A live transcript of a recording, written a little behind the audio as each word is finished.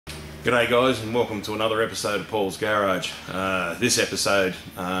G'day guys, and welcome to another episode of Paul's Garage. This episode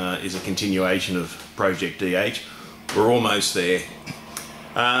is a continuation of Project EH. We're almost there.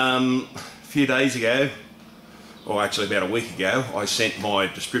 A few days ago, or actually about a week ago, I sent my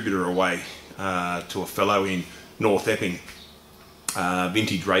distributor away to a fellow in North Epping,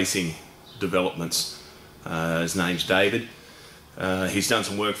 Vintage Racing Developments. His name's David. He's done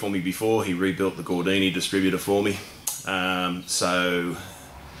some work for me before. He rebuilt the Gordini distributor for me.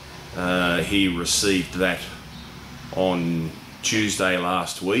 He received that on Tuesday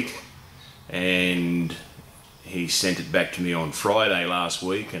last week, and he sent it back to me on Friday last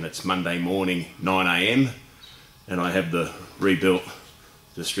week, and it's Monday morning 9 AM, and I have the rebuilt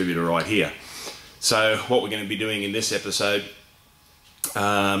distributor right here. So what we're going to be doing in this episode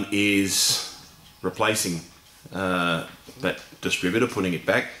is replacing that distributor, putting it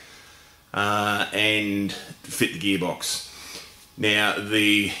back, and fit the gearbox. Now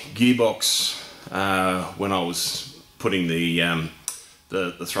the gearbox, when I was putting the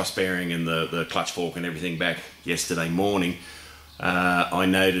thrust bearing and the clutch fork and everything back yesterday morning, I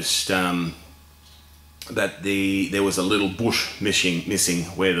noticed that there was a little bush missing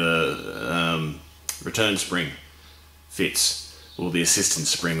where the return spring fits, or the assistance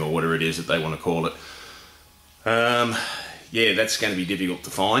spring, or whatever it is that they want to call it. Yeah, that's going to be difficult to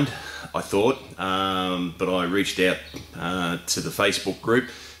find, I thought, but I reached out to the Facebook group,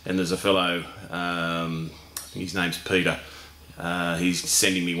 and there's a fellow, I think his name's Peter. He's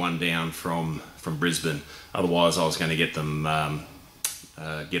sending me one down from Brisbane. Otherwise I was going to get them,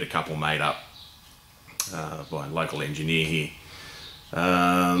 get a couple made up by a local engineer here.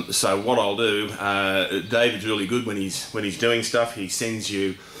 So what I'll do, David's really good when he's doing stuff. He sends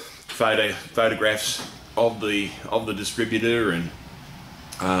you photographs of the distributor and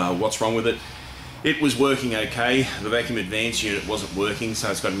what's wrong with it. It was working okay. The vacuum advance unit wasn't working, so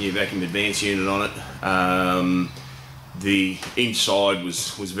it's got a new vacuum advance unit on it. The inside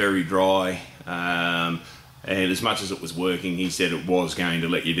was very dry, and as much as it was working, he said it was going to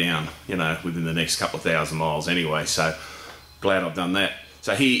let you down, you know, within the next couple of thousand miles anyway. So glad I've done that.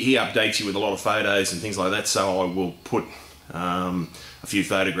 So he updates you with a lot of photos and things like that, so I will put a few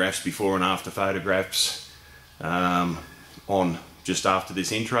photographs, before and after photographs, on just after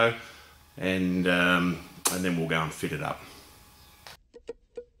this intro, and then we'll go and fit it up.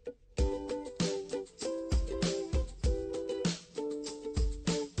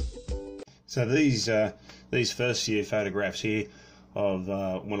 So these first few photographs here of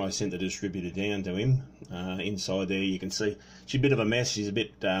when I sent the distributor down to him, inside there you can see she's a bit of a mess. She's a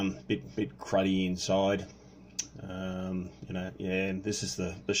bit cruddy inside. You know, yeah, this is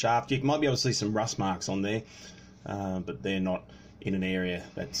the shaft. You might be able to see some rust marks on there, but they're not in an area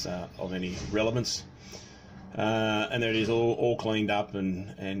that's of any relevance. And there it is, all cleaned up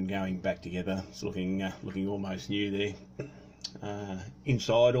and going back together. It's looking almost new there.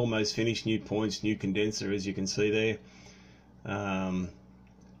 Inside almost finished, new points, new condenser, as you can see there. And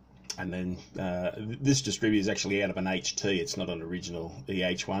then this distributor is actually out of an HT. It's not an original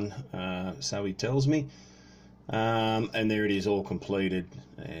EH one, so he tells me. And there it is, all completed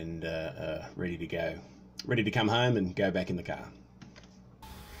and ready to go, ready to come home and go back in the car.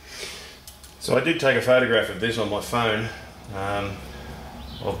 So I did take a photograph of this on my phone,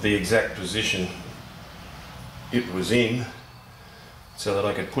 of the exact position it was in, so that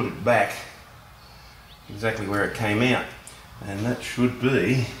I could put it back exactly where it came out, and that should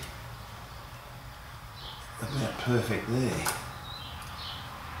be about perfect there.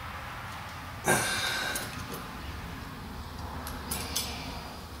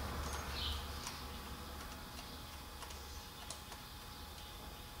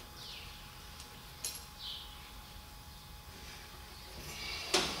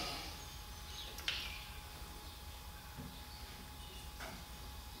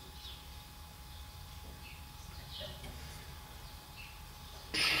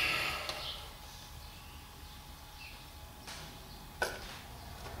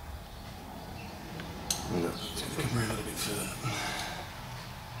 No, it's going to come around a little bit further.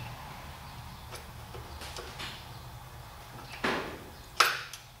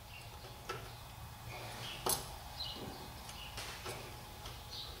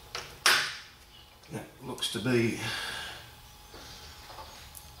 That looks to be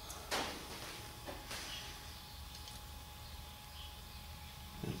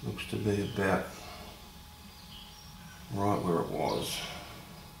about right where it was.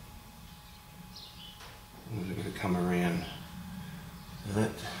 We're going to come around.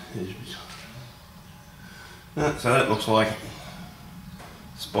 That is, so that looks like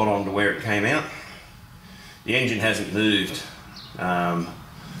spot on to where it came out. The engine hasn't moved,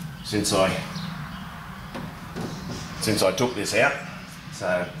 since I took this out,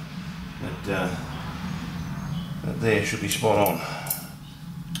 so that there should be spot on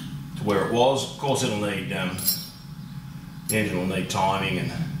to where it was. Of course, it'll need the engine will need timing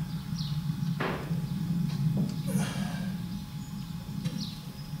and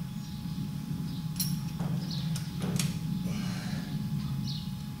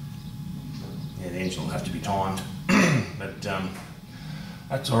yeah, the engine will have to be timed, but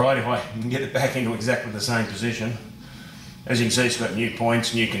that's alright if I can get it back into exactly the same position. As you can see, it's got new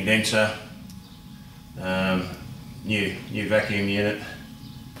points, new condenser, new vacuum unit.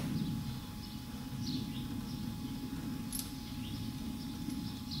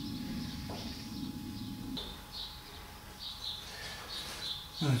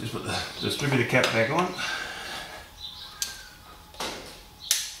 I'll just put the distributor cap back on.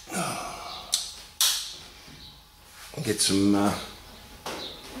 Get some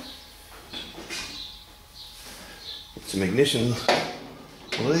ignition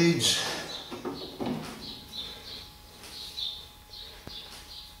leads.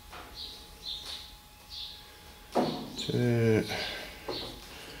 Which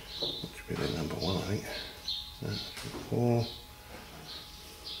should be the number 1, I think. No, 4.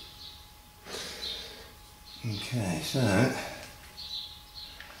 Okay, so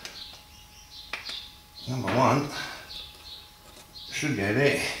number 1 should go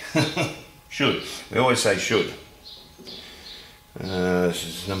there. Should. We always say should. This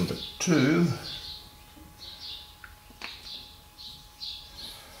is number 2.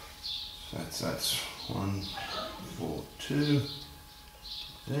 So that's 1, 4, 2.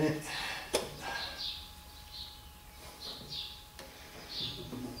 There.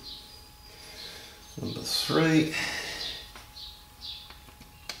 Number 3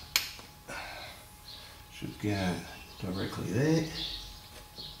 should go directly there.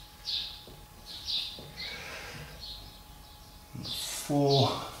 Number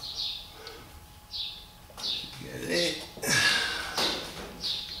 4 should go there.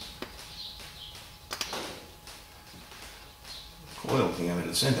 Coil can go in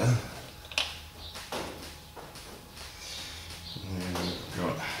the centre. And then we've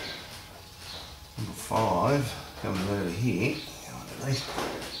got number 5 coming over here, underneath.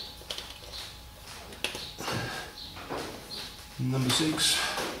 Number 6.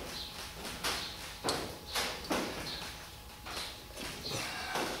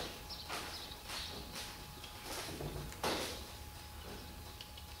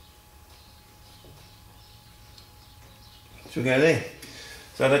 Should go there.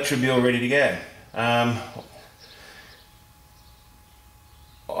 So that should be all ready to go.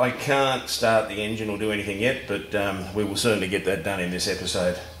 I can't start the engine or do anything yet, but we will certainly get that done in this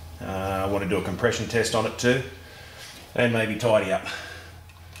episode. I want to do a compression test on it too, and maybe tidy up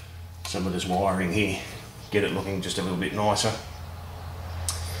some of this wiring here, get it looking just a little bit nicer.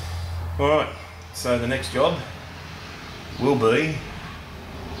 Alright, so the next job will be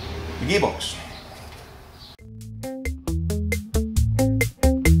the gearbox.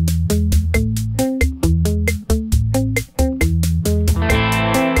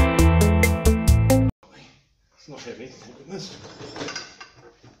 It's not heavy, thank goodness.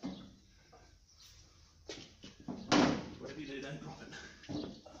 Whatever you do, don't drop it.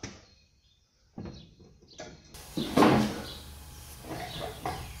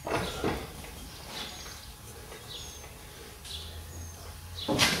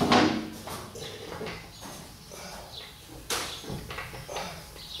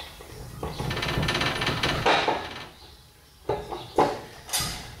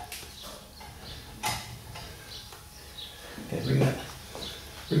 Okay, bring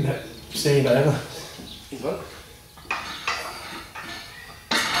that stand over. As well.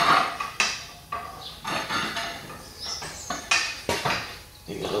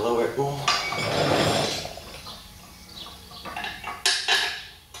 You got to lower it more.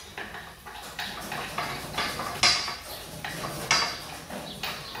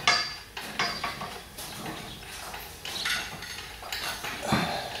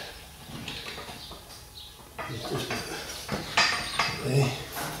 There.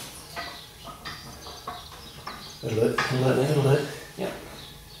 That'll do. Yep.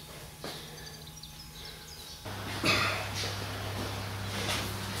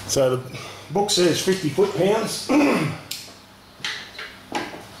 So the book says 50 foot-pounds.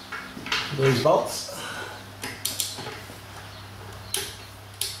 These bolts.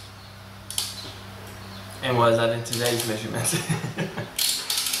 And what is that in today's measurements?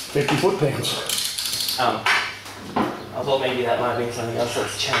 50 foot-pounds. I thought maybe that might be something else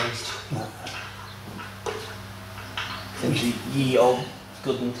that's changed. No. Since ye old.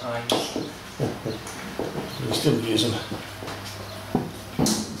 Golden times. We still use them.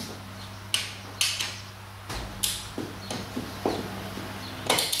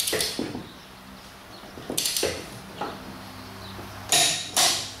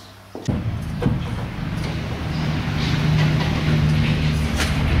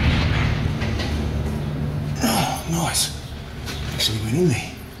 Oh, nice. Actually went in there.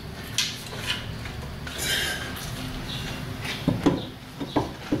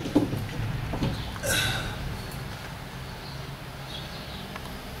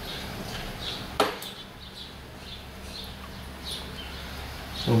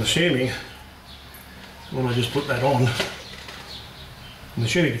 I'm assuming when I just put that on, I'm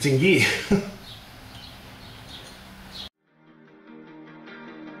assuming it's in gear.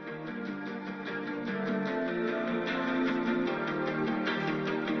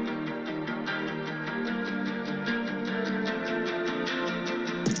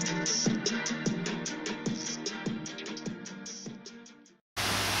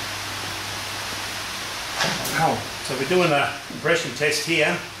 So we're doing a compression test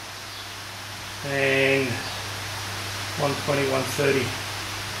here, and 120, 130,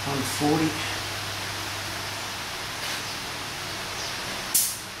 140.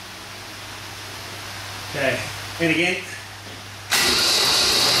 Okay, and again.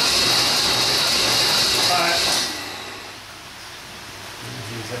 Alright.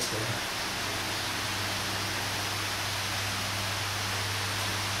 Geez, that's good.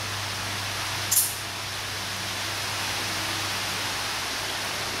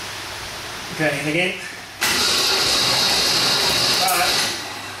 Okay, and again. Alright.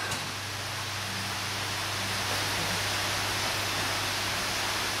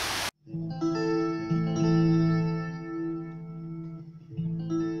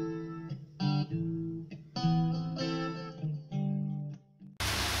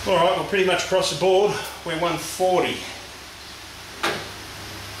 Alright, well pretty much across the board, we're 140.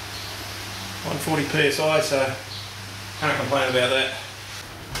 140 PSI, so can't complain about that.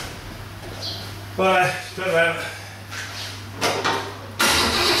 But don't matter.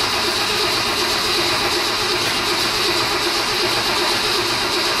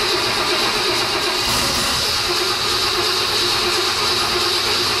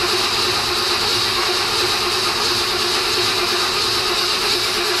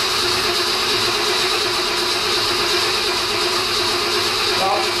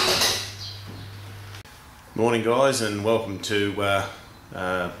 Morning guys, and welcome to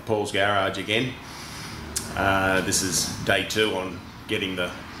Paul's Garage again. This is day 2 on getting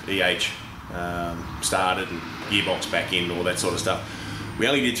the EH started and gearbox back in, all that sort of stuff. We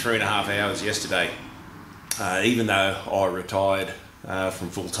only did 3.5 hours yesterday, even though I retired from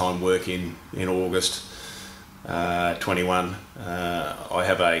full-time work in August 21. I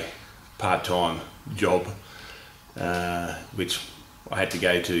have a part-time job which I had to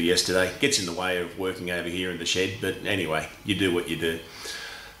go to yesterday. Gets in the way of working over here in the shed, but anyway, you do what you do.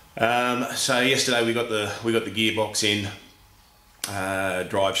 So yesterday we got the gearbox in,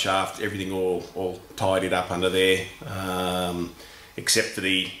 drive shaft, everything all tidied up under there, except for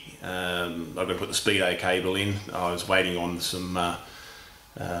the I've got to put the speedo cable in. I was waiting on some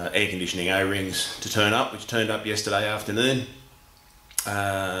air conditioning O-rings to turn up, which turned up yesterday afternoon.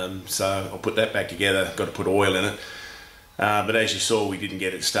 So I'll put that back together. Got to put oil in it. But as you saw, we didn't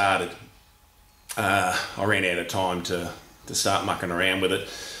get it started. I ran out of time to start mucking around with it.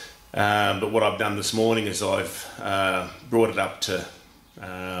 But what I've done this morning is I've brought it up to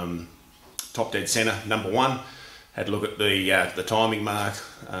top dead center, number 1. Had a look at the timing mark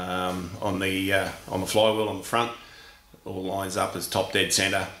on the flywheel on the front. All lines up as top dead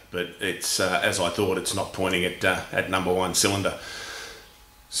center, but it's as I thought, it's not pointing at number 1 cylinder.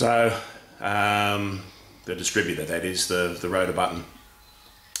 So the distributor, that is the rotor button.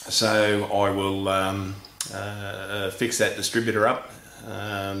 So I will fix that distributor up,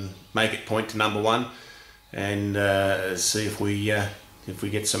 make it point to number 1, and see if we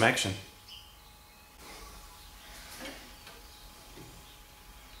get some action.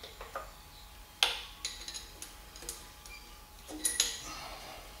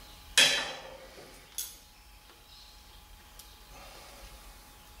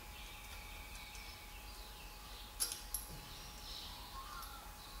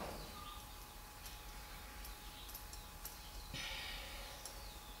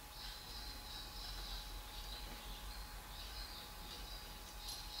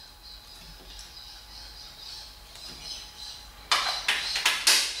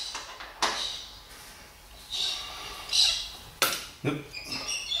 Yep.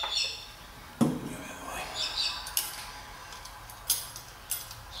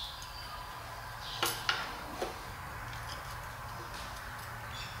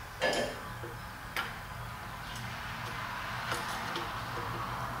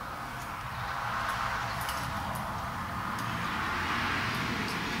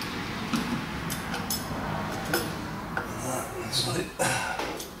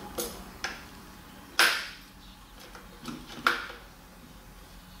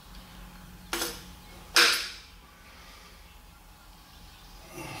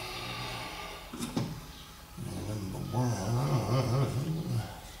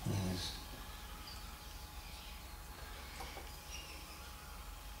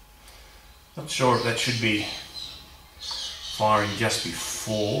 Not sure if that should be firing just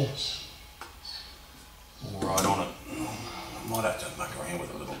before or right on it. I might have to muck around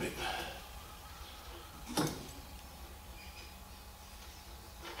with it a little bit.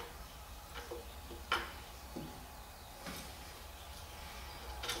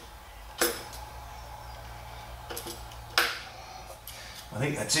 I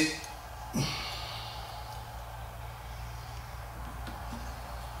think that's it.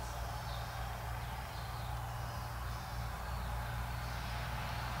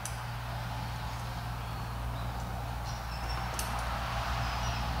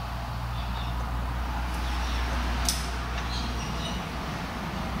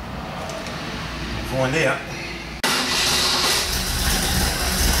 Find out.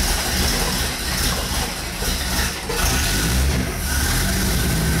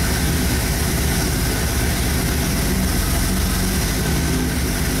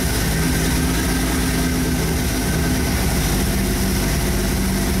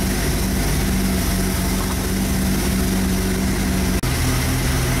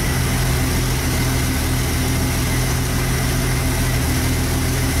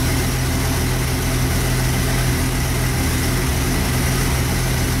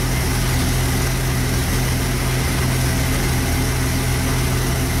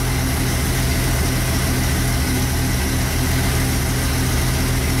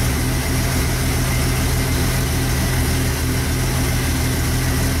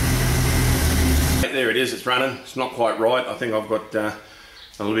 There it is, it's running. It's not quite right. I think I've got a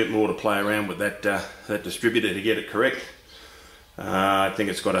little bit more to play around with that distributor to get it correct. I think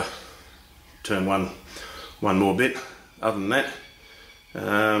it's got to turn one more bit. Other than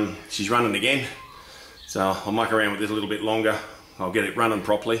that, she's running again. So I'll muck around with this a little bit longer. I'll get it running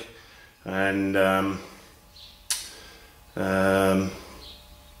properly, and then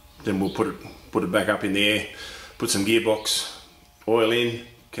we'll put it back up in the air, put some gearbox oil in,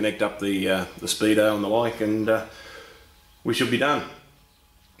 connect up the speedo and the like, and we should be done.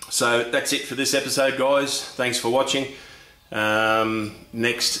 So that's it for this episode, guys. Thanks for watching.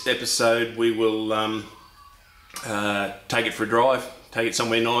 Next episode we will take it for a drive, take it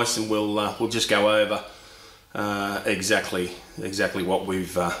somewhere nice, and we'll just go over exactly what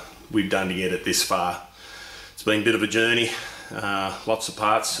we've done to get it this far. It's been a bit of a journey, lots of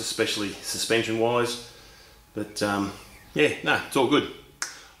parts, especially suspension wise, but yeah, no, it's all good.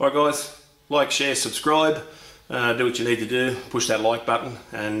 Alright guys, like, share, subscribe, do what you need to do, push that like button,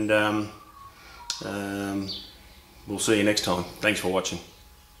 and we'll see you next time. Thanks for watching.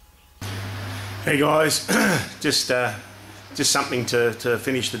 Hey guys, just something to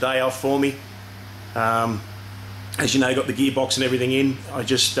finish the day off for me. As you know, got the gearbox and everything in. I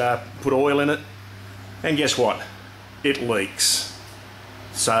just put oil in it, and guess what? It leaks.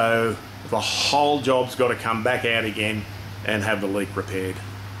 So the whole job's got to come back out again and have the leak repaired.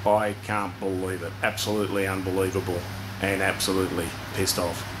 I can't believe it. Absolutely unbelievable, and absolutely pissed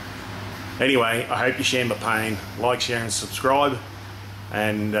off. Anyway, I hope you share my pain. Like, share and subscribe,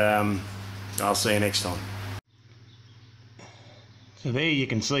 and I'll see you next time. So there you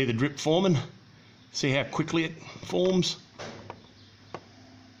can see the drip forming. See how quickly it forms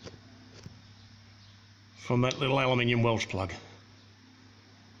from that little aluminium Welsh plug.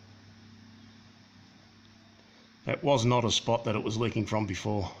 That was not a spot that it was leaking from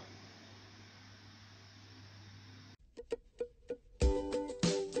before.